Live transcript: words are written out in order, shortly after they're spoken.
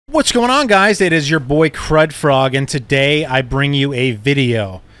What's going on, guys? It is your boy CrudFrog, and today I bring you a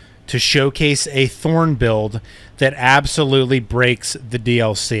video to showcase a thorn build that absolutely breaks the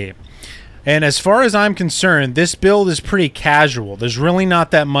DLC. And as far as I'm concerned, this build is pretty casual. There's really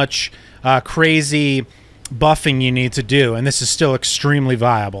not that much crazy buffing you need to do, and this is still extremely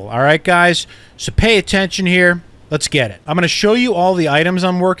viable. All right, guys? So pay attention here. Let's get it. I'm going to show you all the items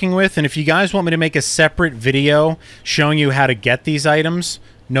I'm working with, and if you guys want me to make a separate video showing you how to get these items,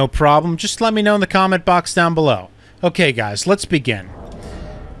 no problem. Just let me know in the comment box down below. Okay, guys, let's begin.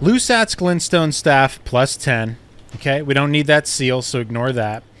 Lusat's Glintstone Staff, plus 10. Okay, we don't need that seal, so ignore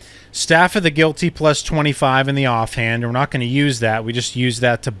that. Staff of the Guilty, plus 25 in the offhand. We're not going to use that. We just use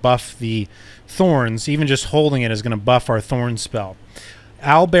that to buff the Thorns. Even just holding it is going to buff our Thorn spell.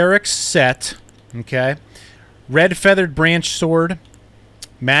 Alberic's Set. Okay. Red Feathered Branch Sword.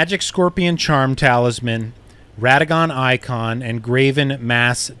 Magic Scorpion Charm Talisman. Radagon Icon, and Graven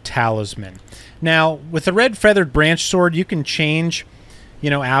Mass Talisman. Now, with the Red Feathered Branch Sword, you can change,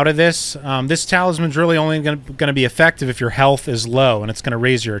 out of this. This talisman's really only going to be effective if your health is low, and it's going to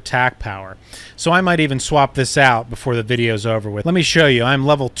raise your attack power. So I might even swap this out before the video's over with. Let me show you. I'm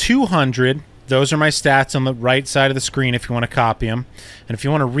level 200. Those are my stats on the right side of the screen if you want to copy them. And if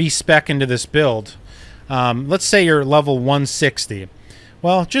you want to respec into this build, let's say you're level 160.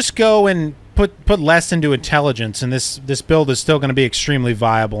 Well, just go and put less into intelligence, and this build is still going to be extremely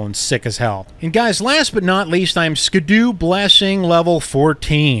viable and sick as hell. And guys, last but not least, I'm Skidoo Blessing level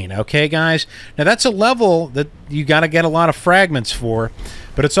 14. Okay, guys? Now, that's a level that you got to get a lot of fragments for,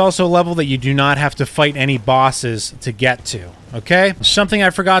 but it's also a level that you do not have to fight any bosses to get to. Okay? Something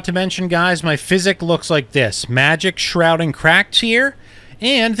I forgot to mention, guys, my physic looks like this. Magic Shrouding Crack tier,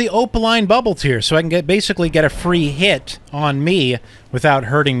 and the Opaline Bubble tier, so I can basically get a free hit on me without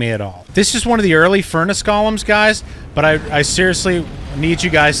hurting me at all. This is one of the early Furnace Golems, guys, but I seriously need you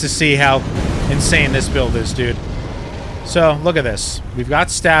guys to see how insane this build is, dude. So, look at this. We've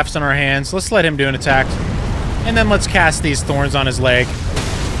got staffs in our hands. Let's let him do an attack. And then let's cast these thorns on his leg.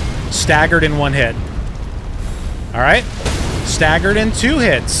 Staggered in 1 hit. Alright. Staggered in 2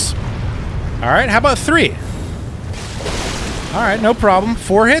 hits. Alright, how about 3? Alright, no problem.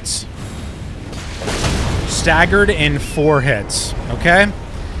 4 hits? Staggered in 4 hits. Okay?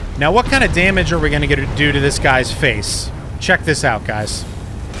 Now, what kind of damage are we going to do to this guy's face? Check this out, guys.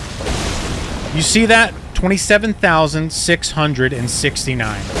 You see that?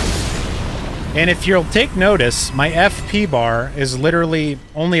 27,669. And if you'll take notice, my FP bar is literally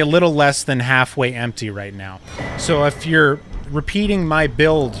only a little less than halfway empty right now. So if you're repeating my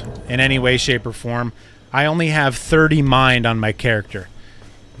build in any way, shape, or form, I only have 30 mind on my character.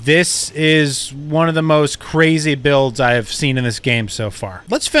 This is one of the most crazy builds I have seen in this game so far.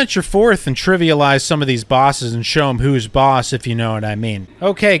 Let's venture forth and trivialize some of these bosses and show them who's boss, if you know what I mean.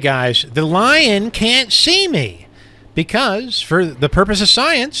 Okay, guys, the lion can't see me because, for the purpose of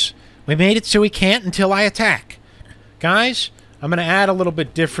science, we made it so he can't until I attack. Guys, I'm going to add a little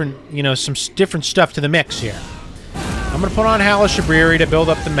bit different, some different stuff to the mix here. I'm going to put on Hellish Abriri to build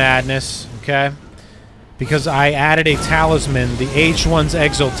up the madness, okay? Because I added a talisman, the H1's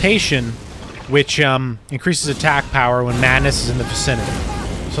Exaltation, which increases attack power when madness is in the vicinity.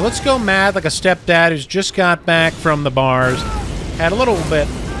 So let's go mad like a stepdad who's just got back from the bars, had a little bit,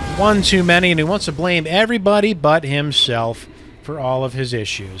 one too many, and he wants to blame everybody but himself for all of his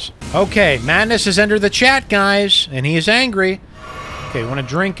issues. Okay, madness has entered the chat, guys, and he is angry. Okay, we want to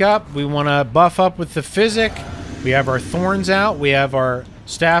drink up, we want to buff up with the physic, we have our thorns out, we have our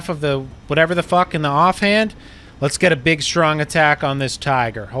staff of the whatever the fuck in the offhand. Let's get a big strong attack on this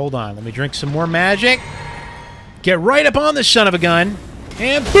tiger. Hold on, let me drink some more magic. Get right up on this son of a gun.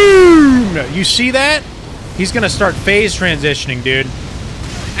 And boom! You see that? He's gonna start phase transitioning, dude.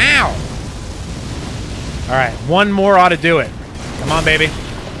 Ow! Alright, 1 more ought to do it. Come on, baby.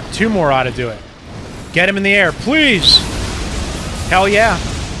 2 more ought to do it. Get him in the air, please! Hell yeah.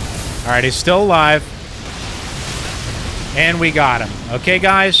 Alright, he's still alive. And we got him. Okay,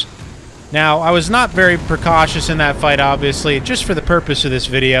 guys? Now, I was not very precautious in that fight, obviously, just for the purpose of this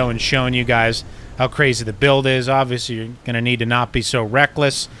video and showing you guys how crazy the build is. Obviously, you're going to need to not be so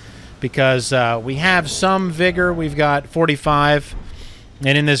reckless because we have some vigor. We've got 45.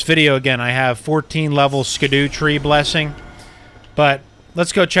 And in this video, again, I have 14 level Skidoo Tree Blessing. But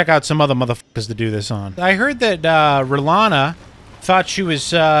let's go check out some other motherfuckers to do this on. I heard that Rilana thought she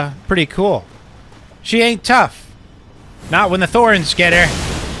was pretty cool. She ain't tough. Not when the Thorns get her.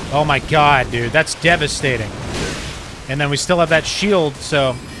 Oh my god, dude. That's devastating. And then we still have that shield,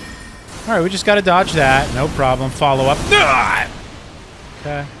 so... Alright, we just gotta dodge that. No problem. Follow up.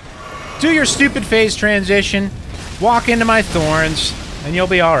 Okay. Do your stupid phase transition. Walk into my Thorns. and you'll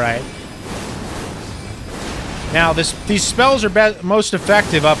be all right. Now, these spells are most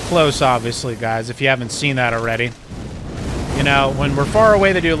effective up close, obviously, guys, if you haven't seen that already. You know, when we're far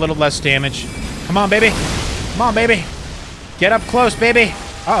away, they do a little less damage. Come on, baby. Come on, baby. Get up close, baby.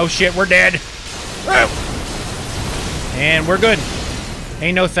 Uh-oh, shit, we're dead. Woo! And we're good.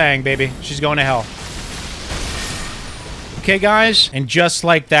 Ain't no thing, baby. She's going to hell. Okay, guys, and just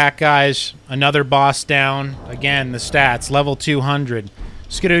like that, guys, another boss down. Again, the stats, level 200.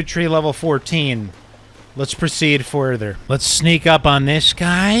 Erdtree, level 14. Let's proceed further. Let's sneak up on this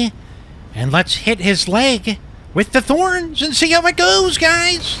guy, and let's hit his leg with the thorns and see how it goes,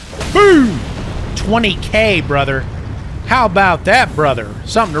 guys. Boom! 20K, brother. How about that, brother?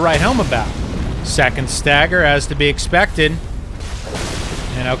 Something to write home about. Second stagger, as to be expected.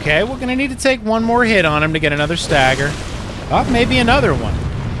 And okay, we're going to need to take one more hit on him to get another stagger. Oh, maybe another one.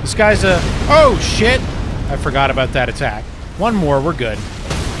 This guy's a... Oh, shit! I forgot about that attack. One more, we're good.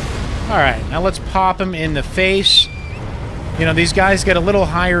 Alright, now let's pop him in the face. You know, these guys get a little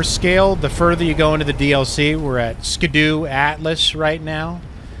higher scaled the further you go into the DLC. We're at Skidoo Atlas right now.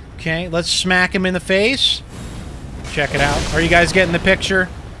 Okay, let's smack him in the face. Check it out. Are you guys getting the picture?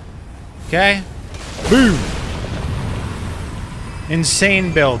 Okay. Boom!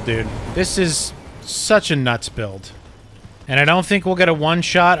 Insane build, dude. This is such a nuts build. And I don't think we'll get a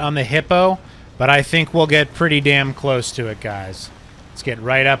one-shot on the hippo, but I think we'll get pretty damn close to it, guys. Let's get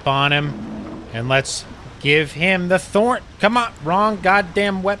right up on him, and let's give him the thorn. Come on, wrong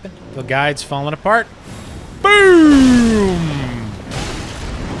goddamn weapon. The guide's falling apart. Boom!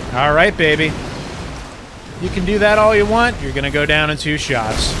 All right, baby. You can do that all you want. You're gonna go down in 2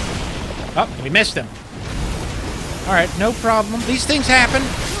 shots. Oh, we missed him. All right, no problem. These things happen.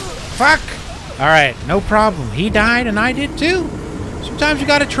 Fuck. All right, no problem. He died, and I did too. Sometimes you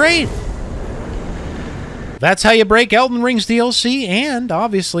gotta trade. That's how you break Elden Ring's DLC and,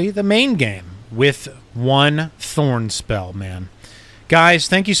 obviously, the main game with one thorn spell, man. Guys,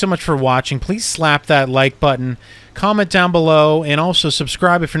 thank you so much for watching. Please slap that like button, comment down below, and also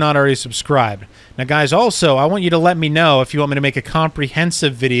subscribe if you're not already subscribed. Now, guys, also, I want you to let me know if you want me to make a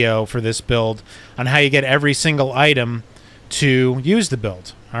comprehensive video for this build on how you get every single item to use the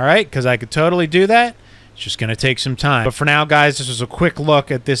build. All right? Because I could totally do that. It's just going to take some time. But for now, guys, this was a quick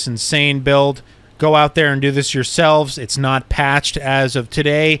look at this insane build. Go out there and do this yourselves. It's not patched as of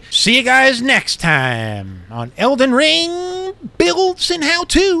today. See you guys next time on Elden Ring builds and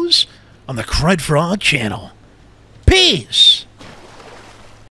how-tos on the CrudFrog channel. Peace!